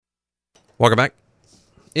Welcome back.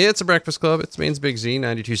 It's a Breakfast Club. It's Maine's Big Z,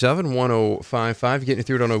 92.7, 105.5. Getting you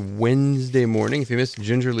through it on a Wednesday morning. If you missed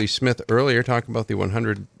Gingerly Smith earlier talking about the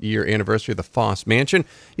 100-year anniversary of the Foss Mansion,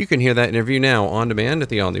 you can hear that interview now on demand at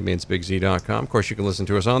the allnewmainsbigz.com. Of course, you can listen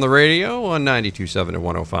to us on the radio on 92.7 and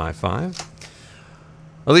 105.5.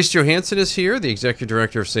 Elise Johansen is here, the Executive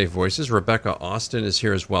Director of Safe Voices. Rebecca Austin is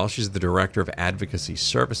here as well. She's the Director of Advocacy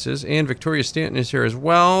Services. And Victoria Stanton is here as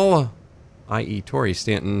well, i.e. Tori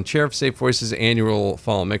Stanton, Chair of Safe Voices Annual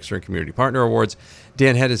Fall Mixer and Community Partner Awards.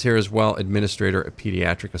 Dan Hett is here as well, Administrator at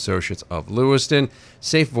Pediatric Associates of Lewiston.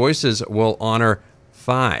 Safe Voices will honor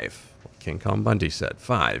 5, King Kong Bundy said,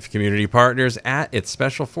 5 community partners at its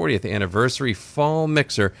special 40th anniversary Fall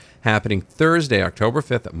Mixer happening Thursday, October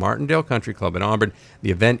 5th at Martindale Country Club in Auburn.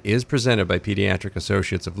 The event is presented by Pediatric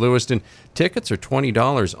Associates of Lewiston. Tickets are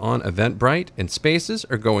 $20 on Eventbrite, and spaces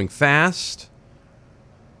are going fast.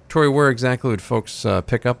 Tori, where exactly would folks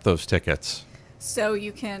pick up those tickets? So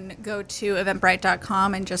you can go to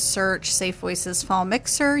eventbrite.com and just search Safe Voices Fall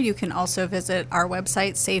Mixer. You can also visit our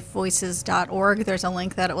website, safevoices.org. There's a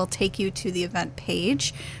link that will take you to the event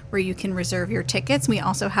page where you can reserve your tickets. We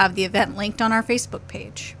also have the event linked on our Facebook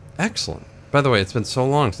page. Excellent. By the way, it's been so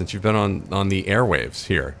long since you've been on the airwaves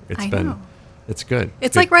here. I know. It's good.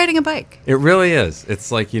 It's like riding a bike. It really is. It's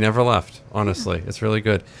like you never left, honestly. Yeah. It's really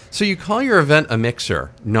good. So you call your event a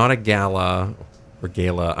mixer, not a gala or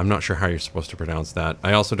gala. I'm not sure how you're supposed to pronounce that.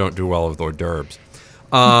 I also don't do well with hors d'oeuvres.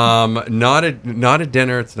 Not a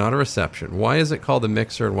dinner. It's not a reception. Why is it called a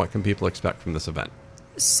mixer, and what can people expect from this event?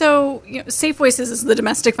 So, Safe Voices is the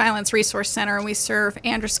Domestic Violence Resource Center, and we serve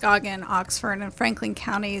Androscoggin, Oxford, and Franklin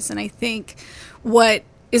counties. And I think what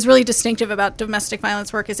is really distinctive about domestic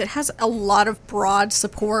violence work is it has a lot of broad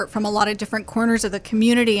support from a lot of different corners of the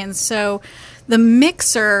community. And so the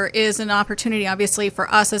mixer is an opportunity, obviously, for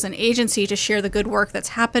us as an agency to share the good work that's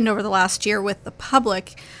happened over the last year with the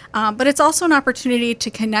public. But it's also an opportunity to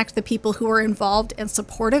connect the people who are involved and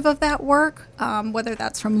supportive of that work, whether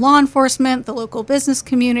that's from law enforcement, the local business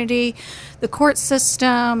community, the court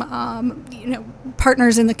system,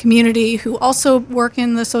 partners in the community who also work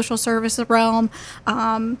in the social service realm.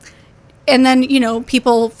 And then,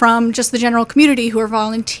 people from just the general community who are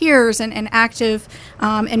volunteers and active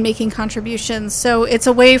and making contributions. So it's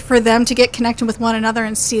a way for them to get connected with one another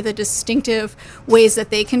and see the distinctive ways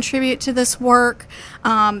that they contribute to this work.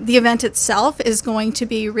 The event itself is going to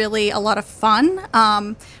be really a lot of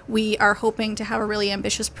fun. We are hoping to have a really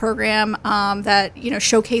ambitious program that,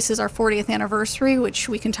 showcases our 40th anniversary, which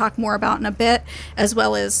we can talk more about in a bit, as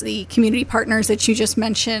well as the community partners that you just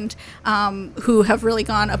mentioned, who have really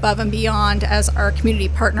gone above and beyond as our community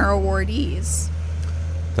partner awardees.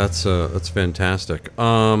 That's fantastic.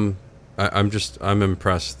 I'm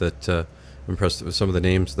impressed with some of the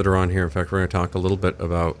names that are on here. In fact, we're going to talk a little bit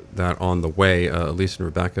about that on the way. Elise and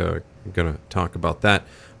Rebecca are going to talk about that,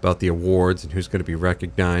 about the awards and who's going to be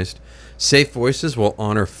recognized. Safe Voices will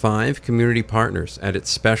honor 5 community partners at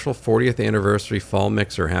its special 40th anniversary Fall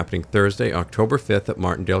Mixer happening Thursday, October 5th at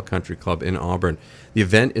Martindale Country Club in Auburn. The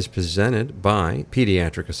event is presented by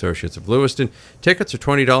Pediatric Associates of Lewiston. Tickets are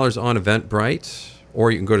 $20 on Eventbrite,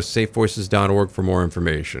 or you can go to safevoices.org for more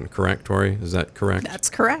information. Correct, Tori? Is that correct? That's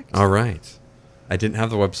correct. All right. I didn't have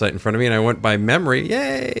the website in front of me, and I went by memory.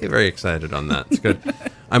 Yay! Very excited on that. It's good.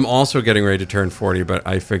 I'm also getting ready to turn 40, but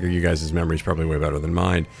I figure you guys' memory is probably way better than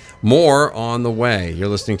mine. More on the way. You're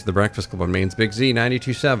listening to The Breakfast Club on Maine's Big Z,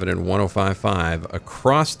 92.7 and 105.5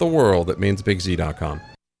 across the world at mainsbigz.com.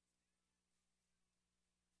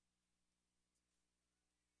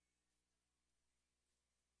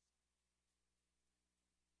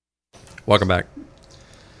 Welcome back.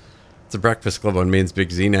 It's a Breakfast Club on Maine's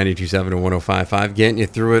Big Z, 92.7 and 105.5. Getting you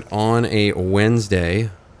through it on a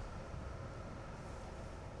Wednesday.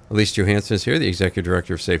 Elise Johansen is here, the Executive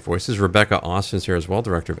Director of Safe Voices. Rebecca Austin is here as well,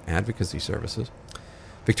 Director of Advocacy Services.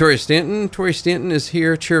 Victoria Stanton, Tori Stanton is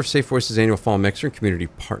here, Chair of Safe Voices Annual Fall Mixer and Community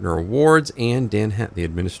Partner Awards. And Dan Hett, the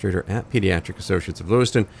Administrator at Pediatric Associates of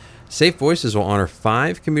Lewiston. Safe Voices will honor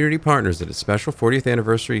 5 community partners at its special 40th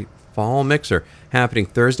anniversary Fall Mixer happening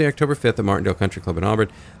Thursday, October 5th at Martindale Country Club in Auburn.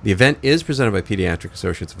 The event is presented by Pediatric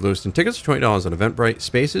Associates of Lewiston. Tickets are $20 on Eventbrite.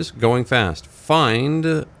 Spaces going fast.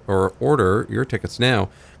 Find or order your tickets now.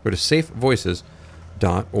 Go to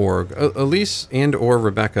safevoices.org. Elise and or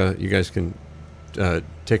Rebecca, you guys can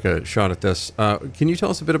take a shot at this. Can you tell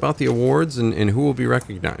us a bit about the awards and who will be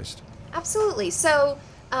recognized? Absolutely. So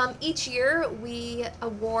each year we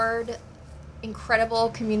award incredible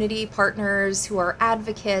community partners who are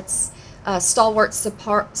advocates, stalwart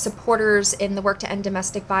supporters in the work to end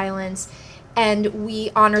domestic violence. And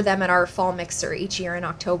we honor them at our fall mixer each year in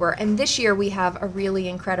October. And this year we have a really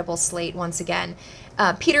incredible slate once again.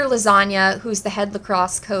 Peter Lasagna, who's the head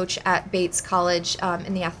lacrosse coach at Bates College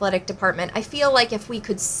in the athletic department. I feel like if we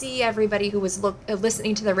could see everybody who was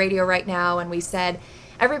listening to the radio right now and we said,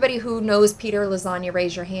 everybody who knows Peter Lasagna,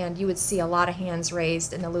 raise your hand, you would see a lot of hands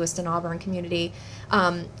raised in the Lewiston-Auburn community.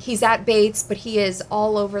 He's at Bates, but he is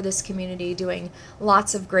all over this community doing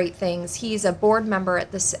lots of great things. He's a board member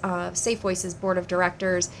at the Safe Voices Board of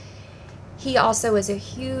Directors. He also is a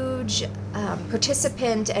huge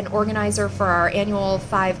participant and organizer for our annual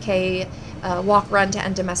 5K walk run to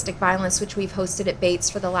end domestic violence, which we've hosted at Bates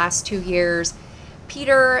for the last 2 years.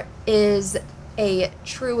 Peter is a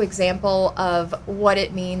true example of what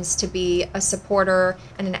it means to be a supporter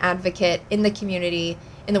and an advocate in the community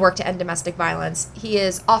in the work to end domestic violence. He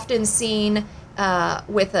is often seen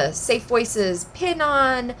with a Safe Voices pin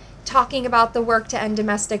on, talking about the work to end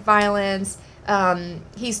domestic violence.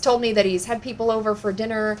 He's told me that he's had people over for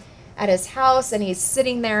dinner at his house, and he's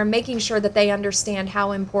sitting there making sure that they understand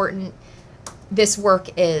how important this work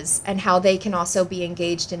is and how they can also be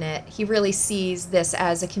engaged in it. He really sees this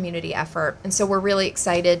as a community effort. And so we're really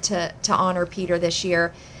excited to honor Peter this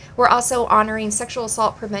year. We're also honoring Sexual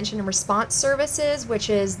Assault Prevention and Response Services, which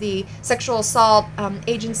is the sexual assault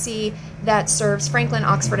agency that serves Franklin,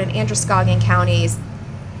 Oxford, and Androscoggin counties.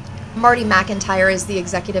 Marty McIntyre is the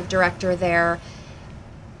executive director there.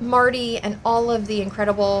 Marty and all of the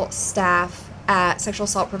incredible staff at Sexual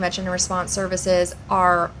Assault Prevention and Response Services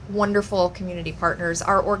are wonderful community partners.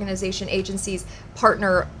 Our organization agencies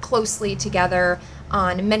partner closely together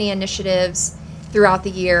on many initiatives throughout the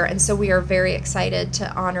year, and so we are very excited to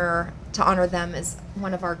honor them as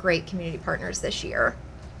one of our great community partners this year.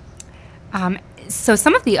 So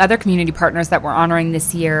some of the other community partners that we're honoring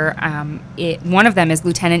this year, one of them is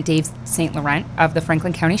Lieutenant Dave St. Laurent of the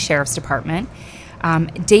Franklin County Sheriff's Department.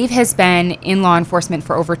 Dave has been in law enforcement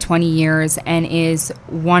for over 20 years and is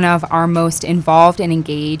one of our most involved and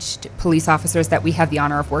engaged police officers that we have the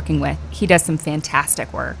honor of working with. He does some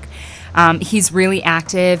fantastic work. He's really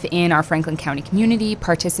active in our Franklin County community,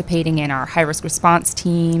 participating in our high-risk response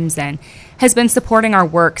teams, and has been supporting our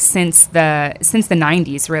work since the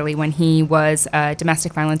 90s, really, when he was a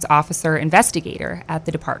domestic violence officer investigator at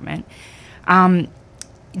the department.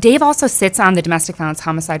 Dave also sits on the Domestic Violence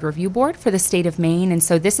Homicide Review Board for the state of Maine, and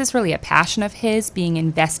so this is really a passion of his, being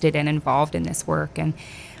invested and involved in this work. And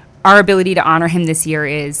our ability to honor him this year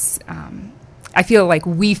is, I feel like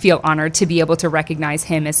we feel honored to be able to recognize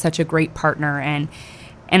him as such a great partner, and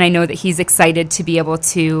I know that he's excited to be able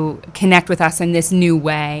to connect with us in this new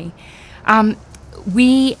way.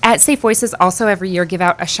 We at Safe Voices also every year give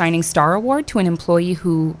out a Shining Star Award to an employee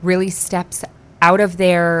who really steps out of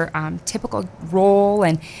their typical role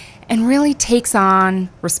and really takes on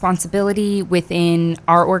responsibility within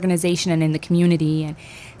our organization and in the community. And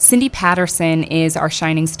Cindy Patterson is our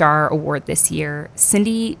Shining Star Award this year.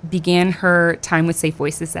 Cindy began her time with Safe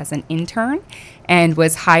Voices as an intern and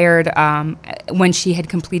was hired when she had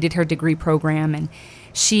completed her degree program. And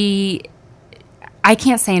I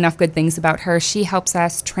can't say enough good things about her. She helps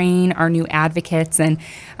us train our new advocates, and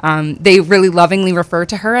they really lovingly refer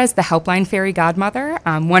to her as the Helpline Fairy Godmother.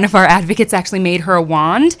 One of our advocates actually made her a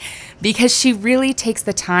wand because she really takes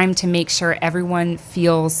the time to make sure everyone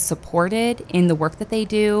feels supported in the work that they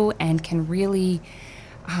do and can really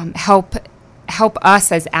help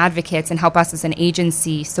us as advocates and help us as an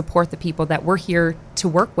agency support the people that we're here to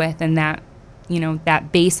work with, and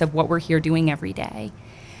that base of what we're here doing every day.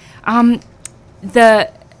 The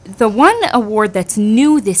one award that's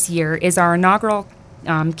new this year is our inaugural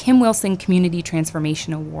Kim Wilson Community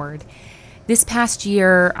Transformation Award. This past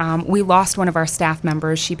year, we lost one of our staff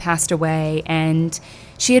members. She passed away, and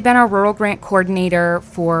she had been our rural grant coordinator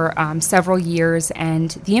for several years, and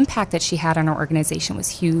the impact that she had on our organization was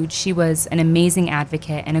huge. She was an amazing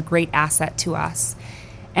advocate and a great asset to us.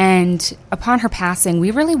 And upon her passing, we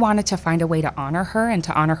really wanted to find a way to honor her and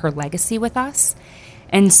to honor her legacy with us.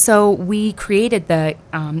 And so we created the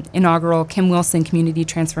inaugural Kim Wilson Community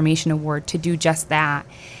Transformation Award to do just that.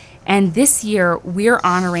 And this year, we're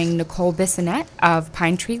honoring Nicole Bissonette of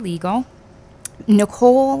Pine Tree Legal.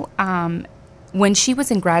 Nicole, when she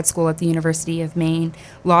was in grad school at the University of Maine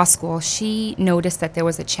Law School, she noticed that there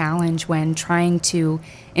was a challenge when trying to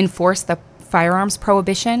enforce the firearms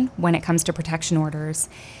prohibition when it comes to protection orders.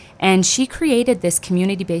 And she created this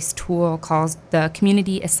community-based tool called the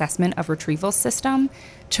Community Assessment of Retrieval System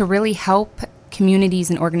to really help communities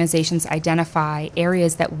and organizations identify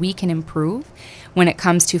areas that we can improve when it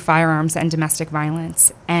comes to firearms and domestic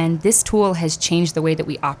violence. And this tool has changed the way that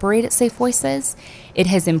we operate at Safe Voices. It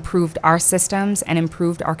has improved our systems and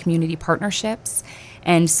improved our community partnerships.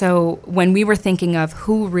 And so when we were thinking of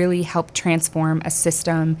who really helped transform a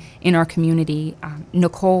system in our community,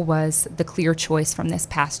 Nicole was the clear choice from this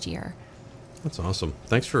past year. That's awesome.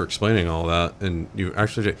 Thanks for explaining all that. And you've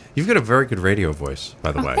got a very good radio voice,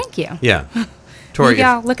 by the way. Thank you. Yeah. Tori, maybe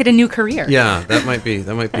I'll look at a new career. Yeah, that might be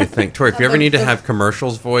a thing. Tori, if you ever need to have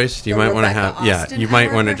commercials voiced, you might want to have you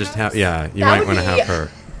might want to just have you might want to have her.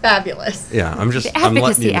 Fabulous. Yeah, I'm The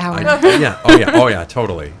advocacy hour. Oh yeah,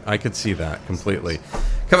 totally. I could see that completely.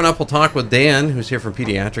 Coming up, we'll talk with Dan, who's here from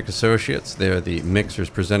Pediatric Associates. They're the Mixer's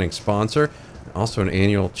presenting sponsor, also an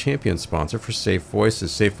annual champion sponsor for Safe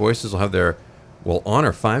Voices. Safe Voices will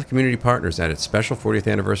honor 5 community partners at its special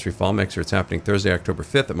 40th anniversary fall mixer. It's happening Thursday, October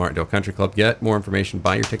 5th at Martindale Country Club. Get more information,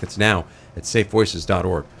 buy your tickets now at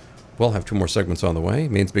safevoices.org. We'll have 2 more segments on the way.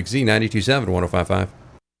 Maine's Big Z, 92.7, 105.5.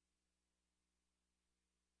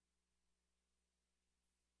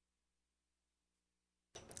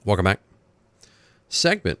 Welcome back.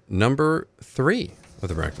 Segment number 3 of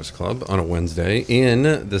the Breakfast Club on a Wednesday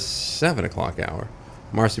in the 7 o'clock hour.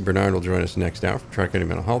 Marcy Bernard will join us next hour from Tri-County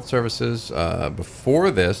Mental Health Services.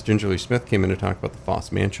 Before this, Gingerly Smith came in to talk about the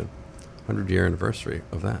Foss Mansion, 100-year anniversary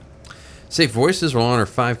of that. Safe Voices will honor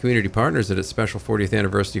 5 community partners at its special 40th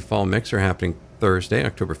anniversary fall mixer happening Thursday,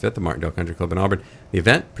 October 5th at Martindale Country Club in Auburn. The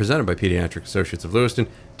event, presented by Pediatric Associates of Lewiston.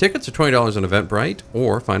 Tickets are $20 on Eventbrite,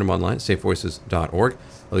 or find them online at safevoices.org.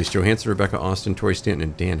 Elise Johansen, Rebecca Austin, Tori Stanton,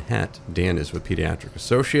 and Dan Hett. Dan is with Pediatric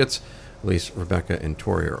Associates. Elise, Rebecca, and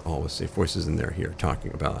Tori are all with Safe Voices, and they're here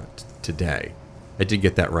talking about it today. I did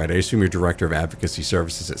get that right. I assume you're Director of Advocacy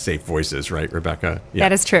Services at Safe Voices, right, Rebecca? Yeah.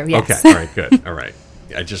 That is true, yes. Okay, all right, good. All right.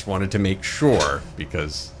 I just wanted to make sure,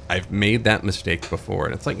 because I've made that mistake before,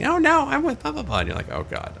 and it's like, no, I'm with blah, blah, blah. And you're like, oh,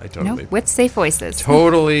 God, I totally... No, with Safe Voices.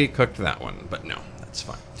 Totally cooked that one, but no, that's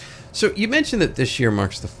fine. So you mentioned that this year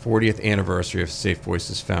marks the 40th anniversary of Safe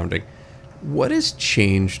Voices founding. What has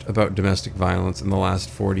changed about domestic violence in the last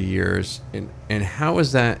 40 years, and how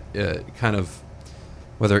has that kind of,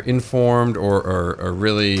 whether informed or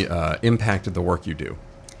really impacted the work you do?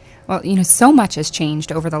 Well, so much has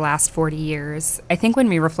changed over the last 40 years. I think when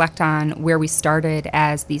we reflect on where we started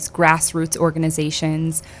as these grassroots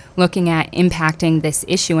organizations looking at impacting this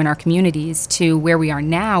issue in our communities to where we are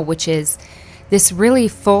now, which is this really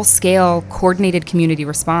full-scale coordinated community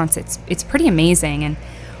response, it's pretty amazing. And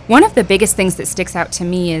one of the biggest things that sticks out to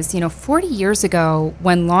me is, 40 years ago,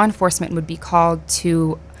 when law enforcement would be called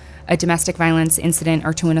to a domestic violence incident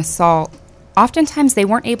or to an assault, oftentimes they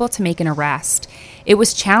weren't able to make an arrest. It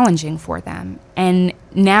was challenging for them. And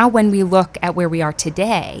now when we look at where we are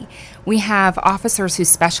today, we have officers who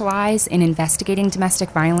specialize in investigating domestic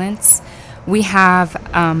violence. We have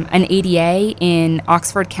an ADA in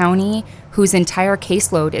Oxford County whose entire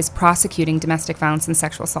caseload is prosecuting domestic violence and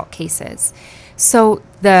sexual assault cases. So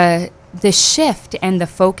the shift and the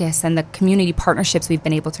focus and the community partnerships we've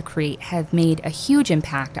been able to create have made a huge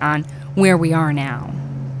impact on where we are now.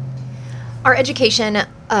 Our education,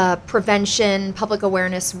 prevention, public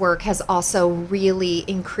awareness work has also really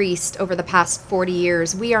increased over the past 40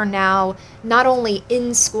 years. We are now not only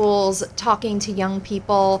in schools talking to young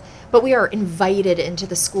people, but we are invited into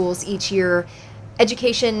the schools each year.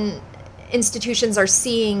 Education institutions are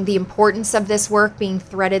seeing the importance of this work being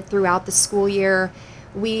threaded throughout the school year.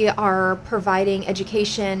 We are providing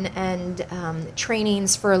education and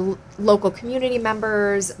trainings for local community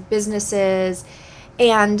members, businesses,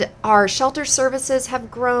 and our shelter services have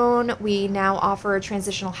grown. We now offer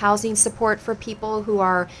transitional housing support for people who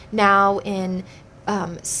are now in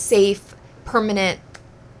safe, permanent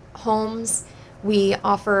homes. We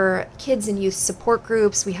offer kids and youth support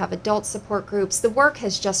groups. We have adult support groups. The work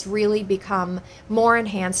has just really become more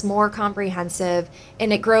enhanced, more comprehensive,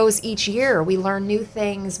 and it grows each year. We learn new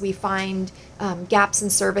things. We find gaps in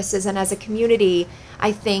services. And as a community,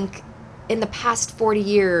 I think in the past 40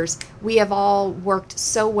 years, we have all worked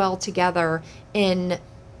so well together in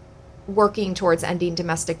working towards ending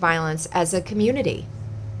domestic violence as a community.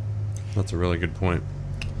 That's a really good point.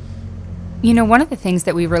 One of the things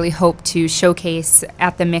that we really hope to showcase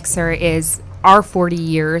at the Mixer is our 40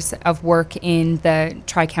 years of work in the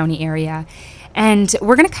Tri-County area. And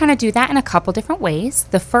we're going to kind of do that in a couple different ways.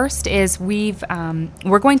 The first is we're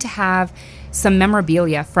going to have some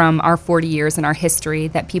memorabilia from our 40 years in our history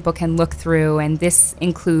that people can look through. And this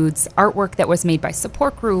includes artwork that was made by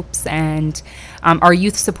support groups. And our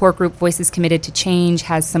youth support group, Voices Committed to Change,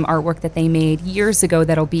 has some artwork that they made years ago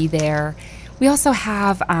that'll be there. We also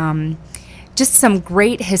have just some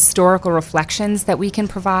great historical reflections that we can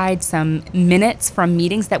provide, some minutes from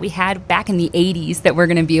meetings that we had back in the 80s that we're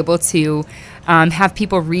going to be able to have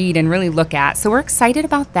people read and really look at. So we're excited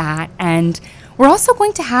about that. And we're also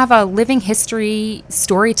going to have a living history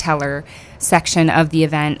storyteller section of the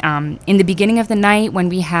event. In the beginning of the night, when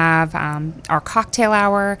we have our cocktail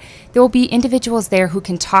hour, there will be individuals there who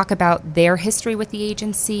can talk about their history with the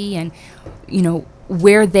agency and,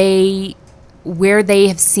 where they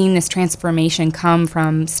have seen this transformation come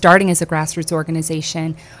from starting as a grassroots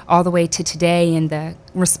organization all the way to today and the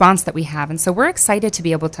response that we have. And so we're excited to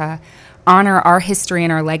be able to honor our history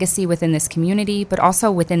and our legacy within this community, but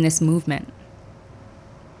also within this movement.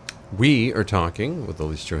 We are talking with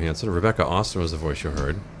Elise Johansen. Rebecca Austin was the voice you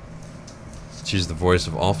heard. She's the voice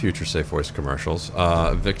of all future Safe Voice commercials.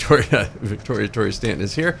 Victoria Tori Stanton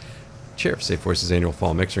is here, chair of Safe Voice's annual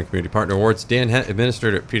Fall Mixer and Community Partner Awards. Dan Hett,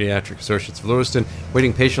 administrator at Pediatric Associates of Lewiston,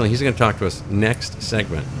 waiting patiently. He's going to talk to us next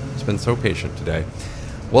segment. He's been so patient today.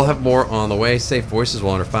 We'll have more on the way. Safe Voices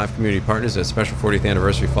will honor 5 community partners at a special 40th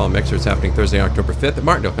anniversary Fall Mixer. It's happening Thursday, October 5th at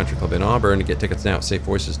Martindale Country Club in Auburn. Get tickets now at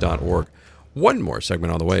safevoices.org. One more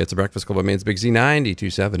segment on the way. It's a Breakfast Club at Maine's Big Z,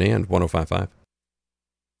 92.7 and 105.5.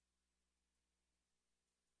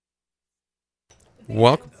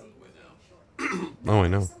 Welcome. Oh, I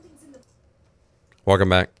know. Welcome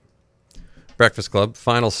back. Breakfast Club,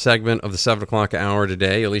 final segment of the 7 o'clock hour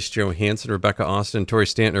today. Elise Johansen, Rebecca Austin, and Tori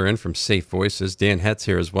Stanton are in from Safe Voices. Dan Hett's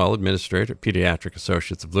here as well, administrator at Pediatric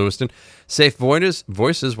Associates of Lewiston. Safe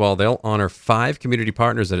Voices, well, they'll honor 5 community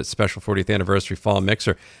partners at its special 40th anniversary Fall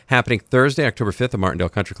Mixer, happening Thursday, October 5th at Martindale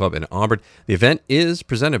Country Club in Auburn. The event is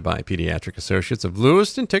presented by Pediatric Associates of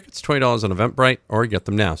Lewiston. Tickets $20 on Eventbrite, or get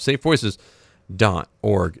them now.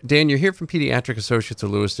 SafeVoices.org. Dan, you're here from Pediatric Associates of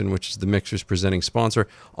Lewiston, which is the Mixer's presenting sponsor,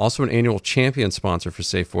 also an annual champion sponsor for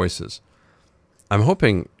Safe Voices. I'm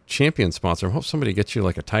hoping champion sponsor, I hope somebody gets you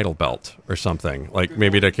like a title belt or something, like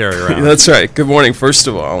maybe to carry around. That's right. Good morning, first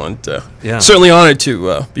of all, and certainly honored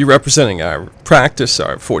to be representing our practice,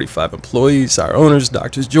 our 45 employees, our owners,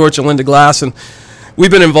 Drs. George and Linda Glass, and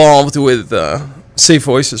we've been involved with Safe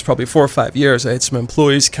Voices probably 4 or 5 years. I had some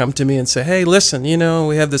employees come to me and say, hey, listen,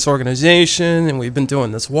 we have this organization and we've been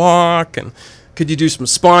doing this walk, and could you do some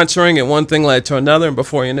sponsoring? And one thing led to another, and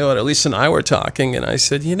before you know it, Elise and I were talking, and I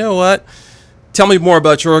said, you know what? Tell me more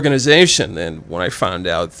about your organization. And when I found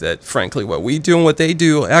out that, frankly, what we do and what they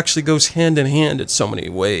do actually goes hand in hand in so many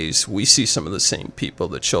ways. We see some of the same people,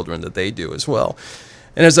 the children, that they do as well.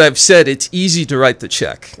 And as I've said, it's easy to write the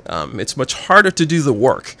check. It's much harder to do the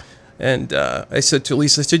work. And I said to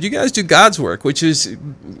Elise, I said, you guys do God's work, which is,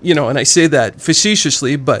 and I say that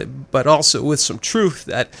facetiously, but also with some truth,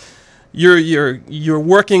 that you're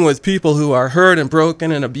working with people who are hurt and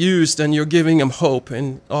broken and abused, and you're giving them hope.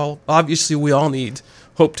 And obviously we all need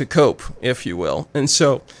hope to cope, if you will. And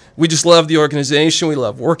so we just love the organization. We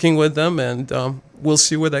love working with them, and we'll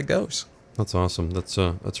see where that goes. That's awesome. That's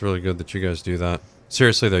really good that you guys do that.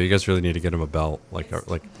 Seriously, though, you guys really need to get them a belt, like.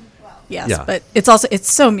 Yes, yeah. But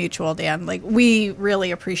it's so mutual, Dan. Like, we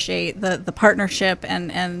really appreciate the partnership,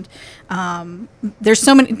 and there's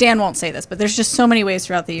so many. Dan won't say this, but there's just so many ways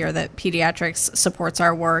throughout the year that Pediatrics supports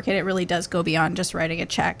our work, and it really does go beyond just writing a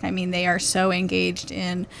check. I mean, they are so engaged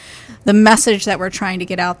in the message that we're trying to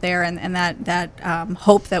get out there, and that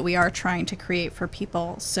hope that we are trying to create for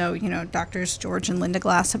people. So, Drs. George and Linda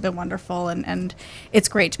Glass have been wonderful, and it's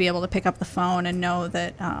great to be able to pick up the phone and know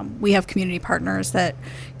that we have community partners that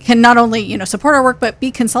can not only support our work, but be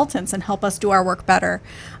consultants and help us do our work better.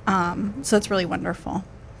 So it's really wonderful.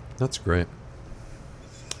 That's great.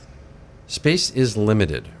 Space is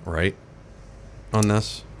limited, right, on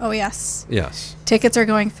this? Oh, yes. Yes. Tickets are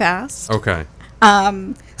going fast. Okay. How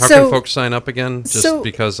can folks sign up again? Just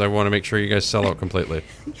because I want to make sure you guys sell out completely.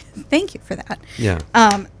 Thank you for that. Yeah.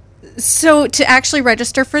 So to actually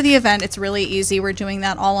register for the event, it's really easy. We're doing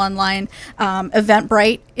that all online.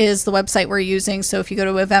 Eventbrite is the website we're using. So if you go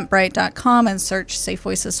to eventbrite.com and search Safe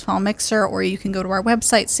Voices Fall Mixer, or you can go to our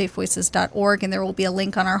website, safevoices.org, and there will be a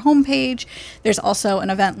link on our homepage. There's also an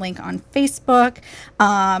event link on Facebook.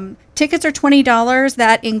 Tickets are $20.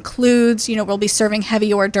 That includes, we'll be serving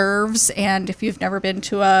heavy hors d'oeuvres. And if you've never been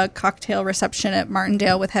to a cocktail reception at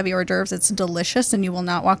Martindale with heavy hors d'oeuvres, it's delicious and you will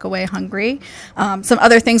not walk away hungry. Some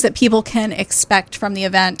other things that people can expect from the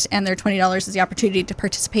event, and their $20 is the opportunity to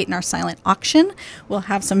participate in our silent auction. We'll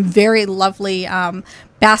have some very lovely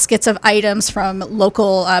baskets of items from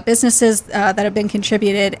local businesses that have been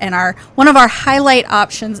contributed. And one of our highlight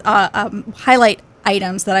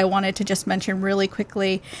items that I wanted to just mention really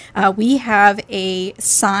quickly, we have a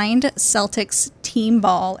signed Celtics team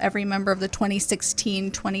ball. Every member of the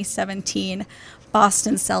 2016-2017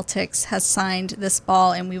 Boston Celtics has signed this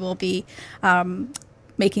ball, and we will be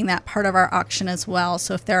making that part of our auction as well.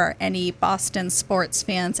 So if there are any Boston sports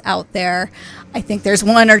fans out there, I think there's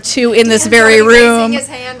one or two in this very room. His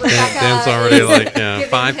hand, Dan's already like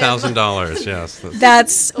 $5,000.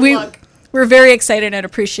 Yes, we're very excited and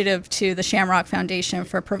appreciative to the Shamrock Foundation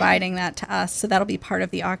for providing that to us. So that'll be part of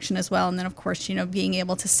the auction as well. And then, of course, being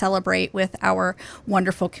able to celebrate with our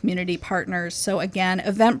wonderful community partners. So again,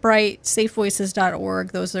 Eventbrite,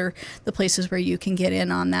 safevoices.org, those are the places where you can get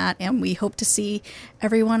in on that. And we hope to see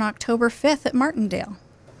everyone October 5th at Martindale.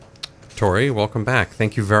 Tori, welcome back.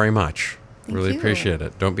 Thank you very much. Thank really you. appreciate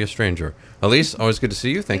it. Don't be a stranger. Elise, always good to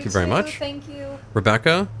see you. Thank you very much. Thank you.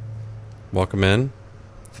 Rebecca, welcome in.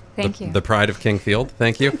 Thank you. The pride of Kingfield.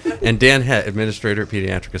 Thank you. And Dan Hett, Administrator at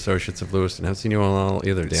Pediatric Associates of Lewiston. Haven't seen you all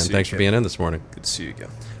either, Dan. Thanks for being in this morning. Good to see you again.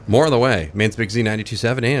 More on the way. Maine's Big Z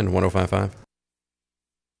 92.7 and 105.5.